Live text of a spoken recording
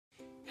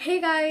Hey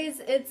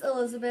guys, it's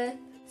Elizabeth.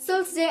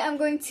 So today I'm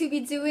going to be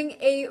doing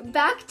a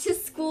back to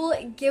school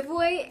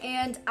giveaway,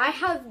 and I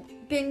have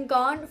been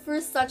gone for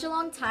such a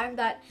long time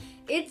that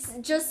it's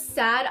just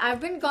sad. I've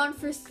been gone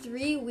for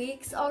 3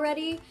 weeks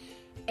already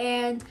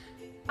and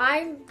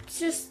I'm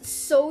just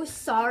so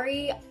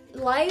sorry.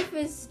 Life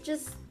is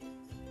just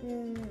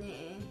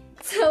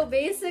So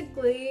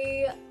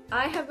basically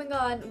I have been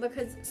gone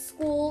because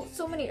school,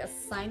 so many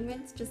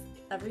assignments, just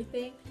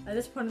everything. At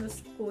this point in the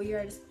school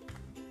year,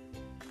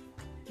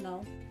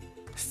 no.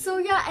 So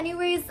yeah,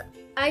 anyways,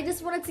 I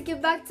just wanted to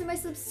give back to my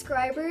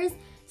subscribers.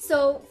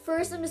 So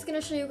first I'm just going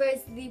to show you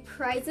guys the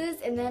prizes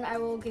and then I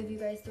will give you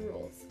guys the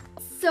rules.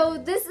 So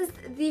this is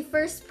the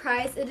first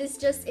prize. It is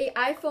just a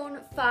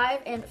iPhone 5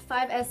 and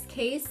 5S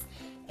case.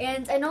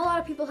 And I know a lot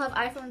of people have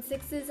iPhone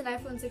 6s and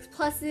iPhone 6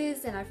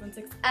 Pluses and iPhone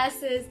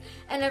 6Ss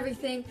and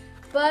everything,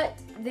 but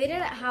they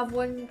didn't have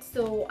one,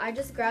 so I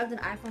just grabbed an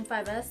iPhone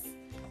 5S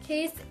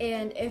case.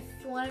 And if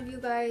one of you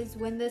guys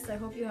win this, I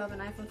hope you have an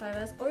iPhone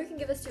 5S, or you can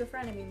give this to a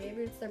friend. I mean,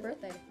 maybe it's their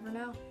birthday, I don't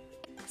know.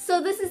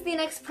 So this is the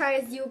next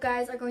prize you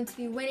guys are going to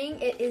be winning.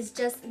 It is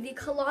just the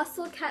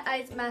Colossal Cat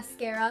Eyes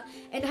Mascara,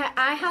 and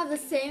I have the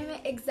same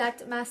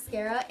exact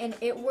mascara and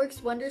it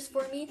works wonders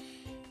for me.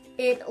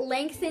 It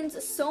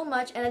lengthens so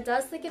much and it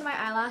does thicken my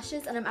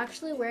eyelashes, and I'm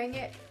actually wearing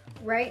it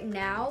right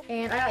now.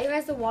 And I got you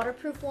guys the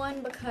waterproof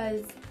one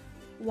because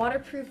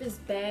waterproof is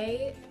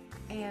bae,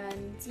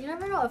 and you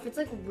never know, if it's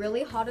like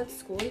really hot at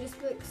school, you just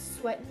be like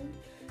sweating.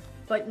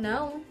 But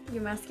no,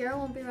 your mascara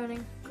won't be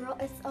running. Girl,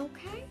 it's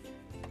okay.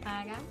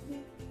 I got you.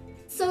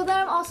 So then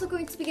I'm also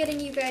going to be getting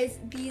you guys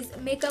these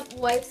makeup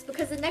wipes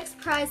because the next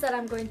prize that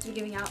I'm going to be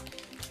giving out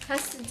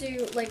has to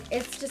do, like,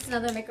 it's just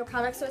another makeup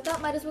product, so I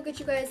thought might as well get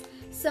you guys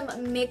some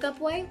makeup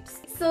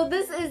wipes. So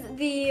this is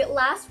the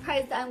last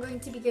prize that I'm going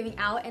to be giving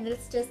out, and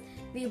it's just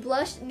the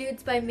Blush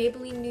Nudes by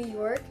Maybelline New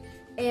York.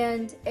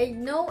 And I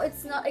know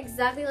it's not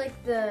exactly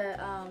like the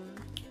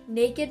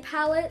Naked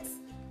palettes,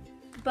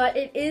 but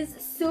it is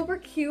super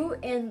cute,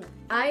 and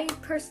I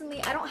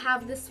personally, I don't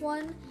have this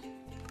one,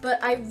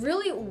 but I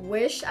really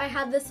wish I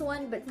had this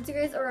one. But since you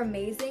guys are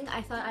amazing,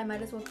 I thought I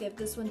might as well give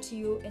this one to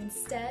you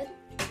instead.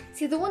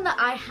 See, the one that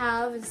I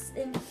have is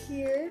in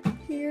here,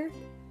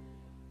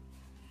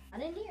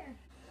 not in here.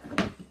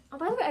 Oh,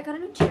 by the way, I got a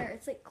new chair.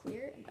 It's like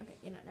clear. Okay,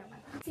 you know, never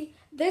mind. See,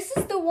 this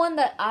is the one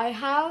that I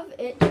have.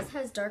 It just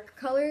has dark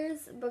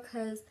colors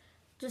because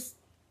just,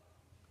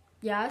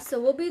 yeah,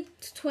 so we'll be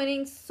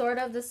twinning, sort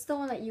of. This is the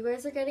one that you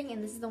guys are getting,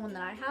 and this is the one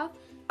that I have.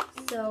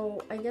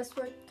 So I guess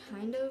we're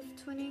kind of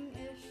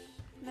twinning-ish.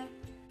 No.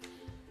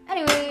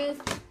 Anyways,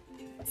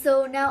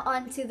 so now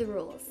on to the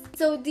rules.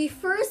 So the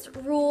first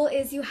rule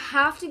is you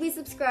have to be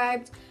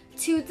subscribed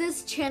to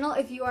this channel.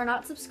 If you are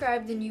not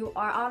subscribed, then you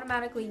are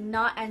automatically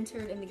not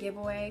entered in the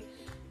giveaway,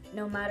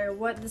 no matter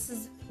what. This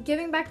is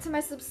giving back to my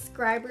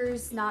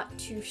subscribers, not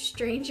to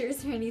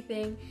strangers or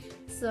anything.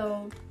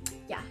 So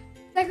yeah.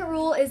 Second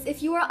rule is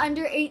if you are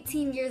under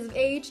 18 years of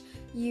age,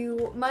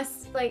 you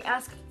must like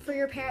ask for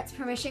your parents'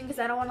 permission, because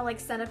I don't want to like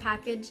send a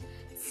package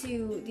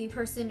to the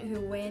person who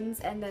wins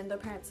and then their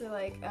parents are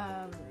like,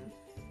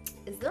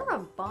 is there a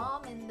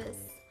bomb in this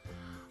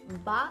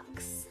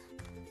box?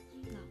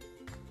 No.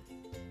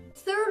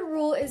 Third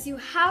rule is you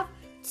have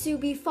to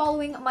be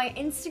following my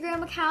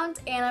Instagram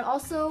account, and I'm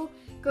also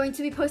going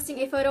to be posting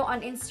a photo on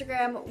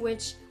Instagram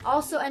which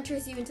also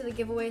enters you into the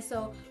giveaway.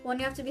 So one,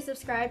 you have to be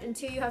subscribed, and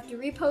two, you have to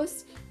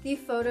repost the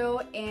photo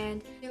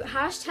and do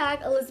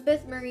hashtag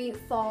Elizabeth Marie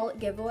Fall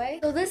giveaway.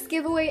 So this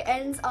giveaway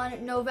ends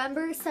on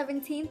November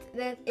 17th.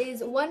 That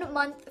is 1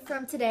 month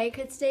from today,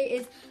 because today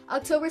is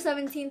October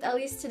 17th. At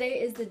least today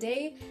is the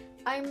day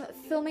I'm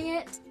filming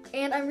it.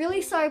 And I'm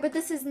really sorry, but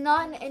this is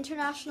not an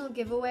international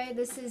giveaway.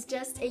 This is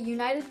just a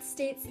United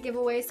States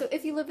giveaway. So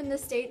if you live in the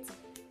States,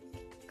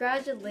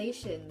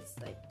 congratulations,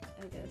 like,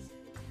 I guess.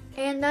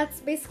 And that's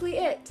basically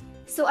it.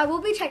 So I will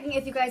be checking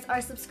if you guys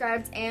are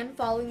subscribed and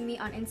following me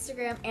on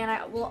Instagram, and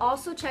I will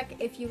also check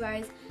if you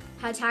guys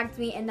had tagged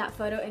me in that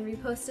photo and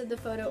reposted the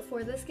photo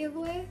for this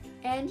giveaway.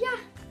 And yeah,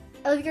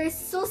 I love you guys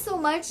so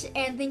much,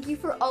 and thank you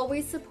for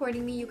always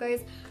supporting me. You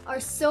guys are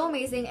so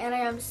amazing, and I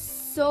am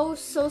so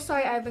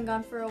sorry I've been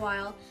gone for a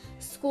while.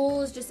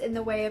 School is just in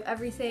the way of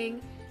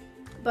everything.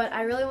 But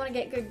I really want to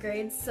get good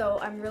grades, so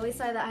I'm really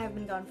sorry that I have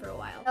been gone for a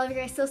while. I love you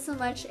guys so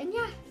much, and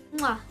yeah,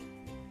 mwah.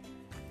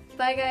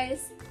 Bye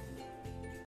guys.